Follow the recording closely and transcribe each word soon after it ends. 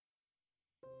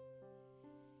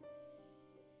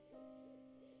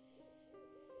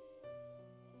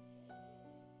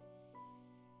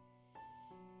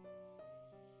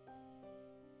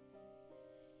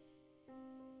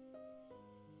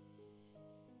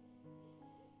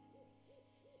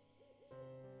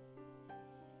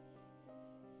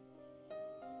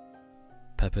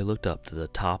Pepe looked up to the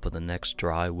top of the next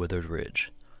dry, withered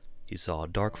ridge. He saw a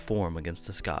dark form against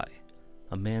the sky,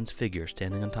 a man's figure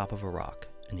standing on top of a rock,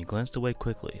 and he glanced away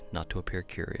quickly, not to appear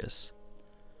curious.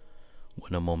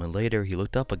 When a moment later he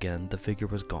looked up again, the figure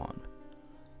was gone.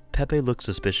 Pepe looked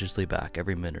suspiciously back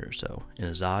every minute or so, and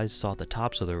his eyes sought the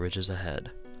tops of the ridges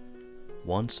ahead.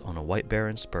 Once, on a white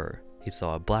barren spur, he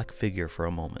saw a black figure for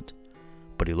a moment,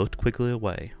 but he looked quickly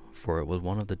away, for it was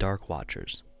one of the Dark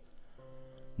Watchers.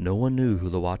 No one knew who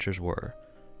the Watchers were,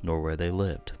 nor where they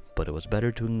lived, but it was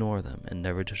better to ignore them and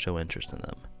never to show interest in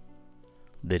them.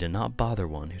 They did not bother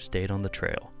one who stayed on the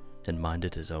trail and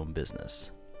minded his own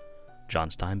business. John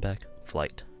Steinbeck,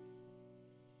 Flight.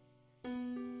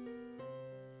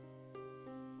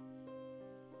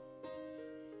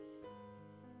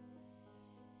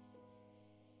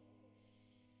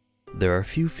 There are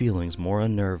few feelings more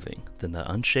unnerving than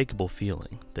the unshakable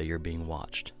feeling that you're being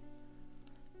watched.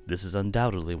 This is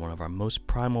undoubtedly one of our most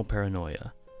primal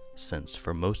paranoia, since,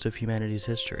 for most of humanity's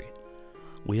history,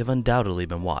 we have undoubtedly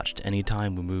been watched any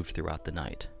time we moved throughout the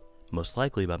night, most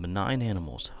likely by benign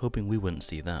animals hoping we wouldn't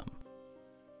see them.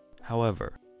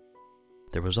 However,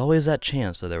 there was always that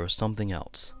chance that there was something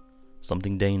else,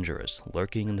 something dangerous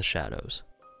lurking in the shadows,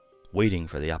 waiting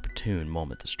for the opportune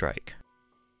moment to strike.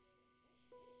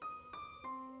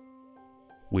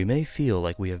 We may feel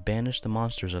like we have banished the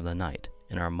monsters of the night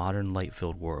in our modern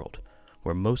light-filled world,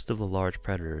 where most of the large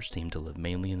predators seem to live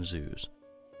mainly in zoos,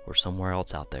 or somewhere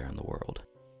else out there in the world.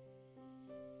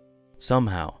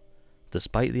 Somehow,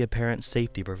 despite the apparent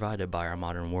safety provided by our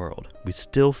modern world, we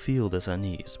still feel this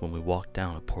unease when we walk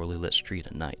down a poorly lit street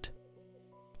at night,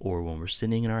 or when we're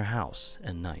sitting in our house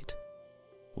at night,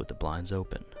 with the blinds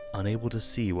open, unable to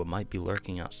see what might be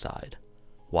lurking outside,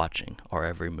 watching our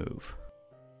every move.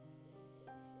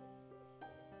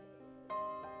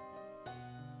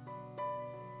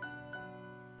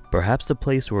 Perhaps the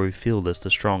place where we feel this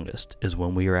the strongest is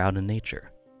when we are out in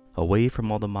nature, away from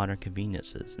all the modern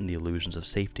conveniences and the illusions of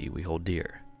safety we hold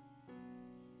dear.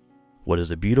 What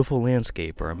is a beautiful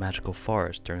landscape or a magical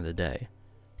forest during the day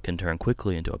can turn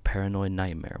quickly into a paranoid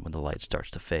nightmare when the light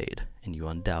starts to fade and you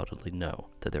undoubtedly know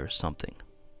that there is something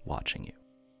watching you.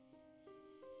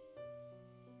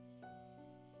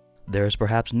 There is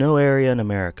perhaps no area in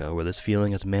America where this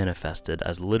feeling is manifested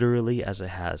as literally as it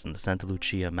has in the Santa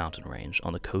Lucia mountain range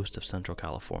on the coast of Central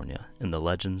California in the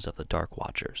legends of the Dark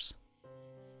Watchers.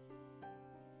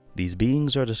 These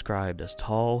beings are described as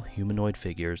tall, humanoid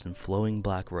figures in flowing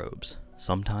black robes,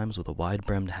 sometimes with a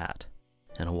wide-brimmed hat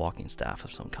and a walking staff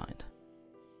of some kind.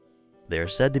 They are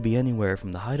said to be anywhere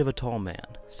from the height of a tall man,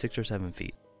 6 or 7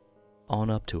 feet, on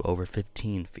up to over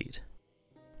 15 feet.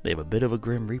 They have a bit of a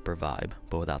Grim Reaper vibe,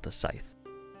 but without the scythe.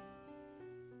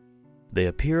 They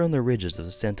appear on the ridges of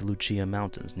the Santa Lucia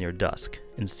Mountains near dusk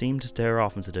and seem to stare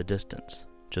off into the distance,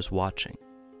 just watching,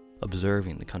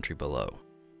 observing the country below.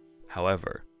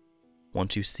 However,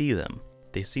 once you see them,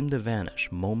 they seem to vanish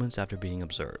moments after being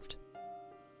observed.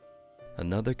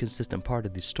 Another consistent part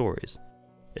of these stories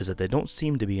is that they don't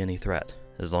seem to be any threat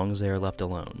as long as they are left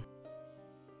alone.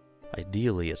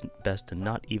 Ideally, it's best to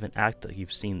not even act like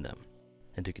you've seen them,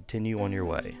 and to continue on your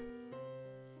way.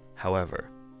 However,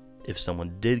 if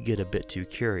someone did get a bit too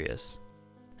curious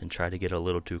and try to get a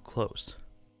little too close,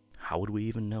 how would we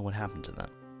even know what happened to them?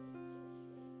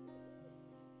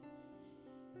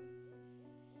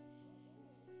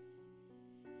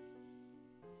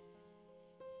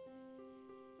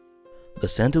 The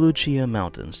Santa Lucia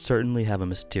Mountains certainly have a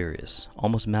mysterious,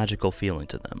 almost magical feeling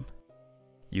to them.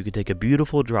 You could take a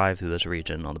beautiful drive through this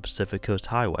region on the Pacific Coast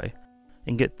Highway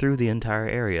and get through the entire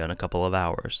area in a couple of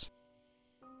hours.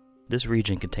 This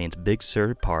region contains Big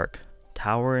Sur Park,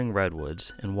 towering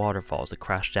redwoods, and waterfalls that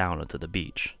crash down into the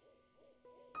beach.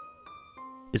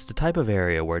 It's the type of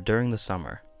area where during the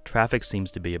summer, traffic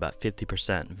seems to be about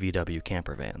 50% VW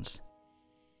camper vans.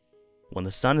 When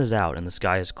the sun is out and the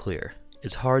sky is clear,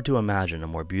 it's hard to imagine a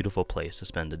more beautiful place to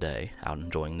spend a day out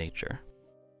enjoying nature.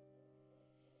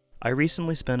 I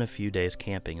recently spent a few days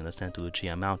camping in the Santa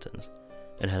Lucia Mountains,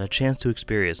 and had a chance to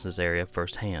experience this area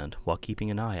firsthand while keeping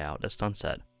an eye out at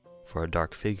sunset for a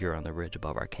dark figure on the ridge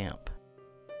above our camp.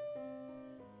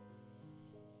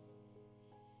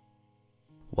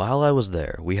 While I was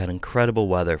there, we had incredible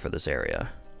weather for this area,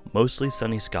 mostly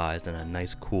sunny skies and a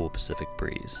nice cool Pacific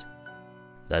breeze.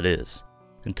 That is,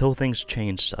 until things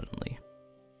changed suddenly.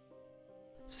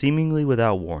 Seemingly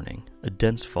without warning, a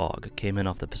dense fog came in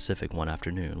off the Pacific one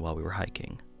afternoon while we were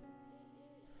hiking.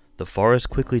 The forest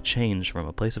quickly changed from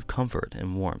a place of comfort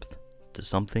and warmth to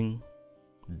something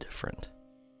different,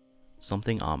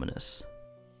 something ominous.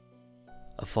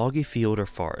 A foggy field or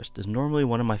forest is normally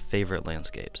one of my favorite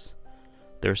landscapes.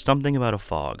 There's something about a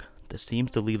fog that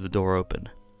seems to leave the door open,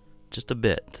 just a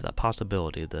bit, to that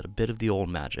possibility that a bit of the old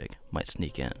magic might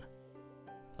sneak in.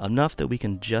 Enough that we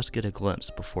can just get a glimpse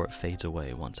before it fades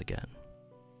away once again.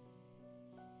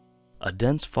 A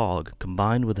dense fog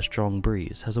combined with a strong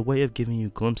breeze has a way of giving you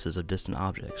glimpses of distant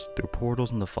objects through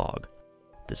portals in the fog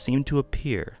that seem to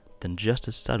appear then just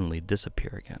as suddenly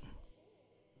disappear again.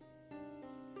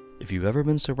 If you've ever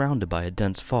been surrounded by a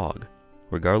dense fog,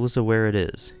 regardless of where it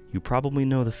is, you probably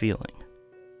know the feeling.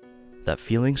 That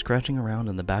feeling scratching around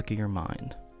in the back of your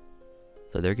mind,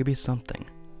 that there could be something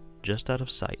just out of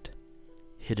sight,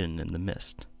 hidden in the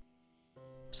mist.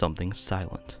 Something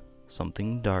silent,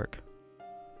 something dark,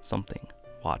 something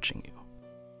watching you.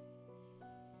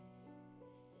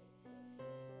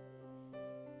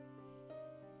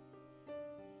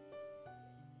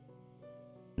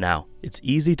 Now, it's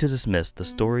easy to dismiss the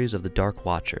stories of the Dark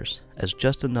Watchers as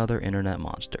just another internet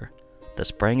monster that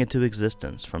sprang into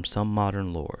existence from some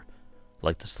modern lore,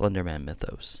 like the Slender Man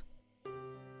mythos.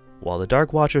 While the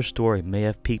Dark Watchers story may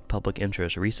have piqued public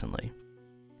interest recently,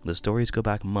 the stories go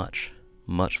back much,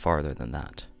 much farther than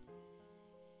that.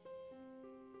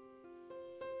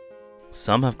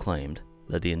 Some have claimed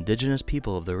that the indigenous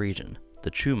people of the region,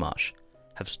 the Chumash,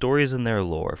 have stories in their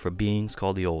lore for beings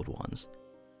called the Old Ones,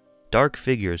 dark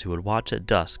figures who would watch at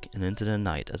dusk and into the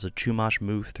night as the Chumash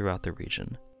moved throughout the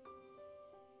region.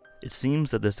 It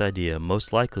seems that this idea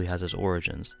most likely has its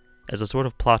origins as a sort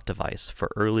of plot device for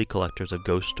early collectors of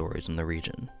ghost stories in the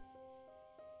region.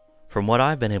 From what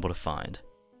I've been able to find,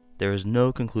 there is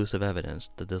no conclusive evidence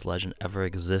that this legend ever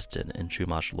existed in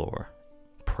Chumash lore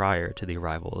prior to the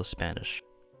arrival of the Spanish.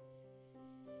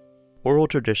 Oral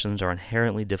traditions are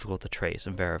inherently difficult to trace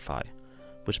and verify,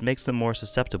 which makes them more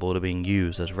susceptible to being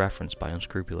used as reference by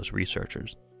unscrupulous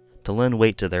researchers to lend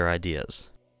weight to their ideas.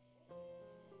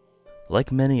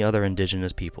 Like many other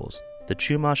indigenous peoples, the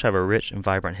Chumash have a rich and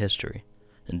vibrant history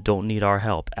and don't need our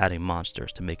help adding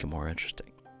monsters to make it more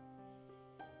interesting.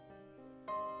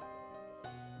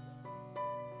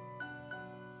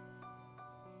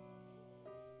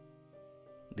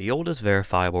 The oldest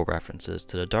verifiable references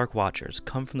to the Dark Watchers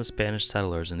come from the Spanish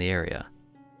settlers in the area.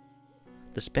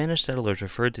 The Spanish settlers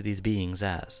referred to these beings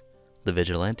as the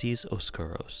Vigilantes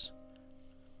Oscuros.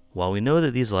 While we know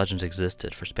that these legends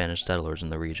existed for Spanish settlers in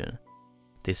the region,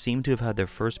 they seem to have had their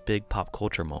first big pop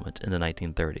culture moment in the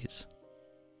 1930s.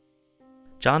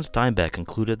 John Steinbeck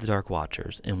included the Dark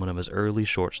Watchers in one of his early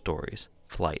short stories,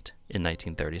 Flight, in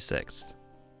 1936.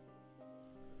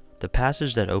 The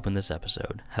passage that opened this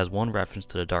episode has one reference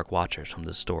to the Dark Watchers from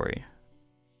this story.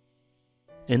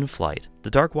 In Flight, the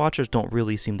Dark Watchers don't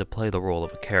really seem to play the role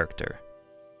of a character.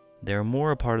 They are more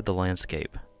a part of the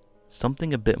landscape,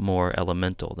 something a bit more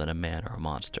elemental than a man or a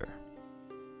monster.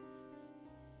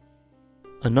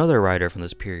 Another writer from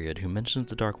this period who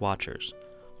mentions the Dark Watchers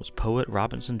was poet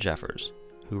Robinson Jeffers,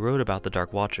 who wrote about the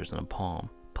Dark Watchers in a poem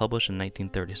published in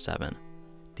 1937,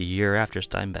 the year after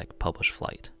Steinbeck published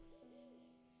Flight.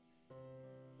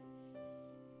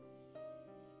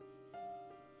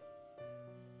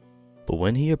 But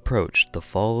when he approached the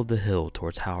fall of the hill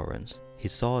towards Howrans, he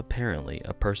saw apparently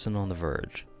a person on the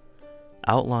verge,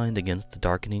 outlined against the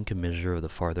darkening commissure of the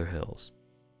farther hills,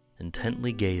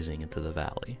 intently gazing into the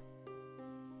valley.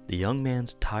 The young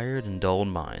man's tired and dulled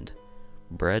mind,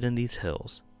 bred in these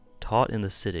hills, taught in the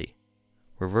city,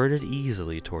 reverted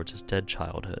easily towards his dead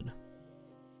childhood.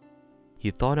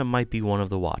 He thought it might be one of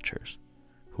the Watchers,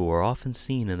 who are often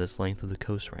seen in this length of the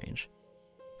coast range,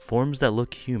 forms that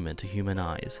look human to human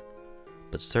eyes,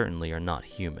 but certainly are not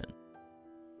human.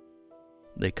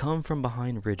 They come from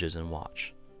behind ridges and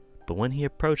watch, but when he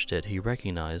approached it he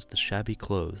recognized the shabby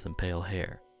clothes and pale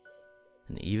hair,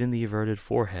 and even the averted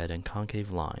forehead and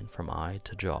concave line from eye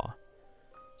to jaw,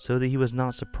 so that he was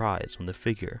not surprised when the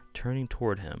figure turning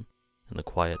toward him in the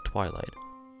quiet twilight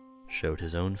showed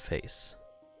his own face.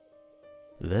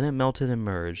 Then it melted and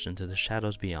merged into the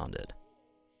shadows beyond it.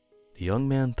 The young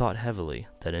man thought heavily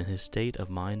that in his state of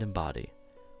mind and body,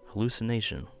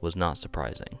 hallucination was not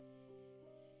surprising.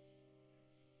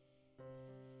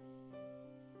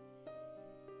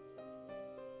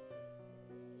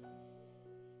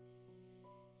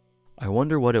 I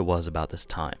wonder what it was about this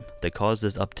time that caused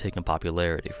this uptick in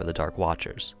popularity for the Dark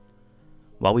Watchers.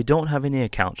 While we don't have any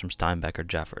accounts from Steinbeck or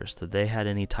Jeffers that they had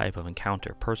any type of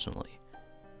encounter personally,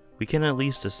 we can at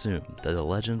least assume that the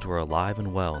legends were alive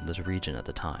and well in this region at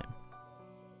the time.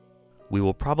 We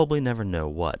will probably never know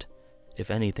what, if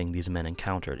anything, these men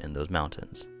encountered in those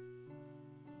mountains.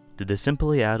 Did they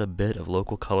simply add a bit of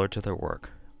local color to their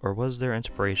work, or was their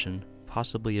inspiration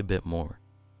possibly a bit more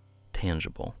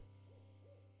tangible?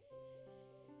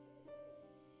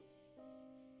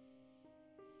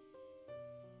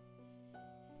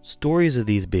 Stories of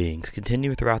these beings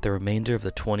continue throughout the remainder of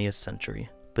the 20th century,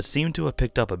 but seem to have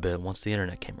picked up a bit once the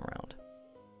internet came around.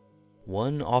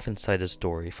 One often cited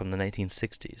story from the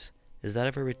 1960s is that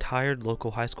of a retired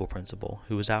local high school principal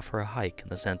who was out for a hike in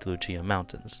the Santa Lucia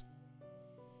Mountains.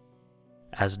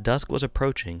 As dusk was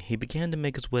approaching, he began to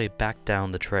make his way back down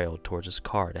the trail towards his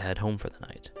car to head home for the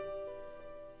night.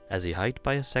 As he hiked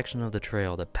by a section of the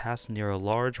trail that passed near a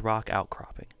large rock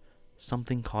outcropping,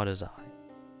 something caught his eye.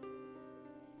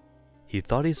 He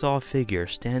thought he saw a figure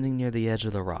standing near the edge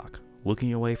of the rock,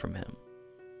 looking away from him.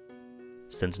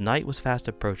 Since night was fast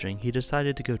approaching, he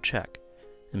decided to go check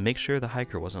and make sure the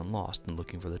hiker wasn't lost in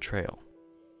looking for the trail.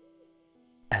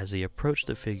 As he approached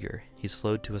the figure, he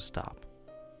slowed to a stop.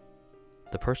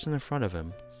 The person in front of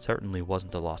him certainly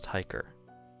wasn't the lost hiker.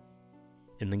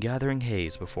 In the gathering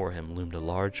haze before him loomed a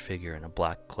large figure in a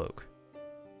black cloak,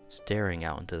 staring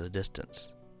out into the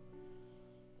distance.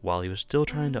 While he was still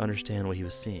trying to understand what he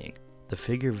was seeing, the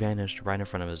figure vanished right in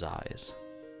front of his eyes.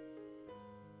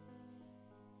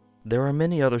 There are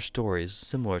many other stories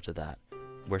similar to that,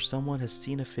 where someone has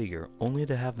seen a figure only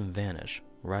to have them vanish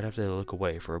right after they look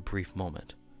away for a brief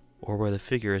moment, or where the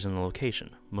figure is in a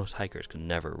location most hikers could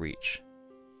never reach.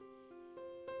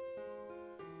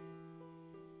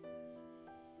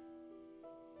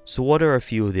 So what are a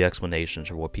few of the explanations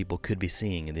for what people could be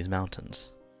seeing in these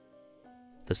mountains?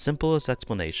 The simplest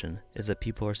explanation is that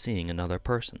people are seeing another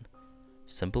person,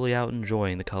 simply out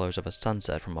enjoying the colors of a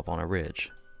sunset from up on a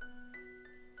ridge.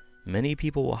 Many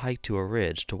people will hike to a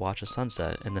ridge to watch a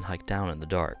sunset and then hike down in the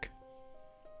dark.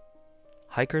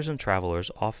 Hikers and travelers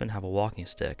often have a walking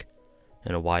stick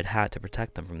and a wide hat to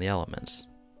protect them from the elements.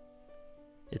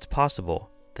 It's possible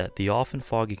that the often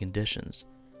foggy conditions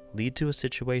lead to a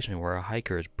situation where a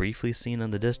hiker is briefly seen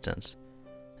in the distance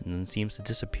and then seems to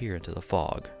disappear into the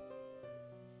fog.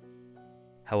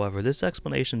 However, this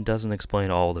explanation doesn't explain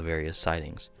all the various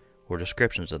sightings or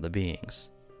descriptions of the beings.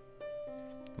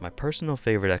 My personal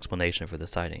favorite explanation for the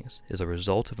sightings is a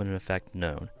result of an effect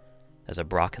known as a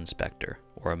Brocken specter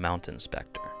or a mountain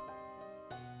specter.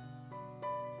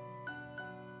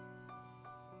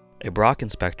 A Brocken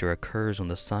specter occurs when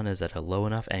the sun is at a low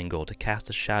enough angle to cast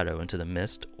a shadow into the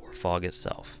mist or fog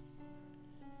itself.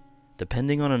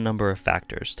 Depending on a number of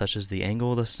factors such as the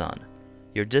angle of the sun,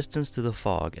 your distance to the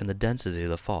fog, and the density of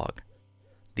the fog,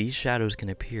 these shadows can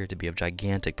appear to be of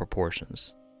gigantic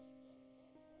proportions.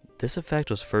 This effect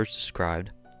was first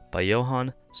described by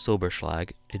Johann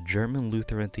Silberschlag, a German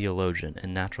Lutheran theologian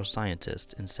and natural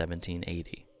scientist, in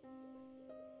 1780.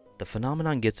 The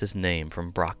phenomenon gets its name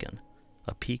from Brocken,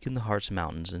 a peak in the Harz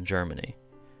Mountains in Germany,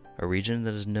 a region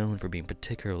that is known for being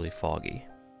particularly foggy.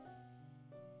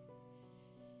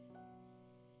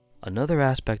 Another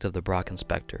aspect of the Brocken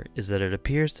specter is that it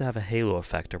appears to have a halo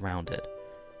effect around it,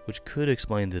 which could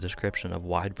explain the description of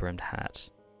wide-brimmed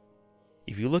hats.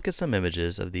 If you look at some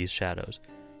images of these shadows,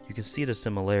 you can see the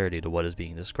similarity to what is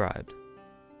being described.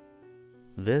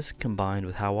 This, combined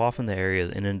with how often the area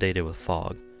is inundated with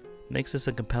fog, makes this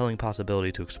a compelling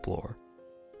possibility to explore,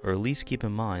 or at least keep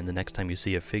in mind the next time you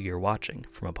see a figure watching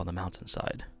from up on the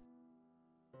mountainside.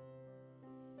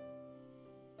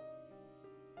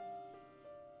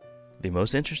 The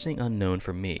most interesting unknown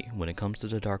for me when it comes to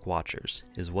the Dark Watchers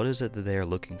is what is it that they are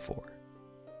looking for.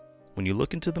 When you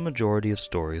look into the majority of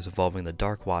stories involving the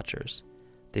Dark Watchers,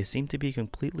 they seem to be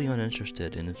completely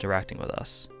uninterested in interacting with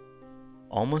us,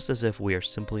 almost as if we are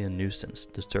simply a nuisance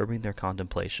disturbing their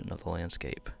contemplation of the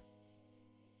landscape.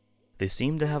 They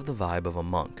seem to have the vibe of a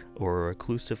monk or a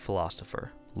reclusive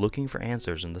philosopher looking for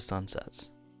answers in the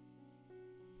sunsets.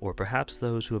 Or perhaps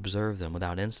those who observe them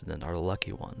without incident are the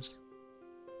lucky ones.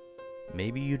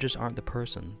 Maybe you just aren't the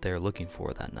person they are looking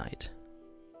for that night.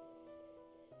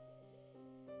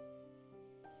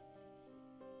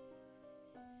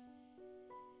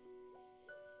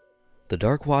 The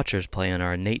Dark Watchers play on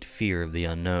our innate fear of the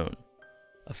unknown,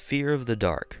 a fear of the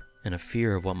dark, and a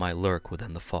fear of what might lurk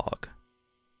within the fog.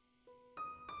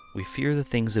 We fear the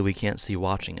things that we can't see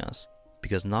watching us,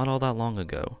 because not all that long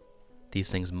ago,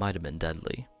 these things might have been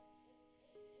deadly.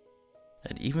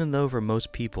 And even though for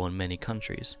most people in many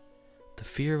countries, the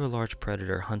fear of a large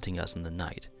predator hunting us in the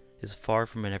night is far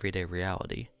from an everyday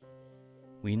reality,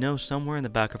 we know somewhere in the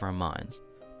back of our minds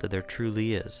that there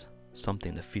truly is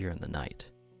something to fear in the night.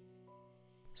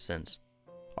 Since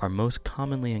our most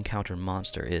commonly encountered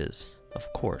monster is,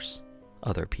 of course,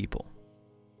 other people.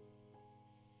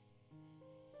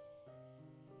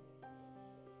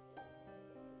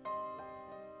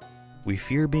 We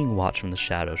fear being watched from the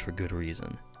shadows for good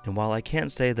reason, and while I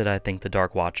can't say that I think the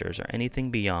Dark Watchers are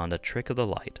anything beyond a trick of the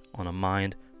light on a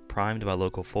mind primed by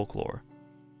local folklore,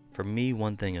 for me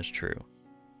one thing is true.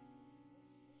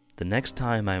 The next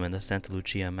time I am in the Santa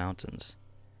Lucia Mountains,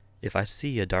 if I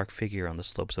see a dark figure on the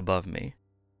slopes above me,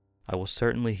 I will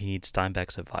certainly heed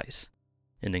Steinbeck's advice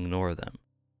and ignore them,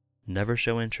 never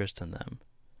show interest in them,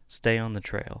 stay on the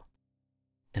trail,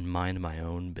 and mind my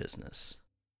own business.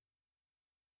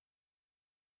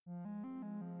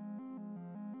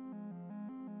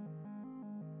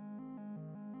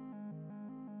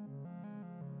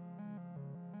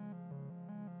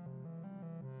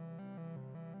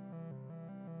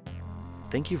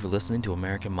 Thank you for listening to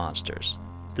American Monsters.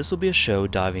 This will be a show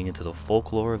diving into the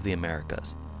folklore of the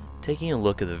Americas, taking a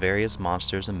look at the various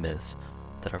monsters and myths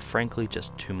that are frankly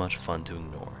just too much fun to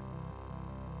ignore.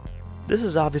 This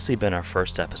has obviously been our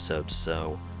first episode,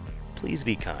 so please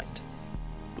be kind.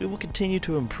 We will continue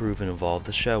to improve and evolve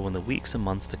the show in the weeks and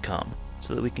months to come,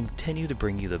 so that we can continue to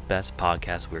bring you the best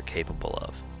podcast we're capable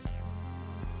of.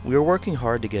 We are working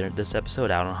hard to get this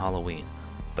episode out on Halloween,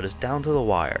 but it's down to the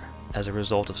wire as a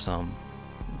result of some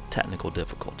technical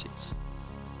difficulties.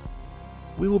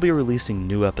 We will be releasing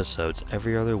new episodes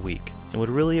every other week and would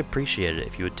really appreciate it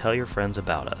if you would tell your friends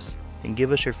about us and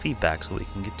give us your feedback so we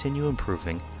can continue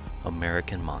improving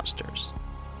American Monsters.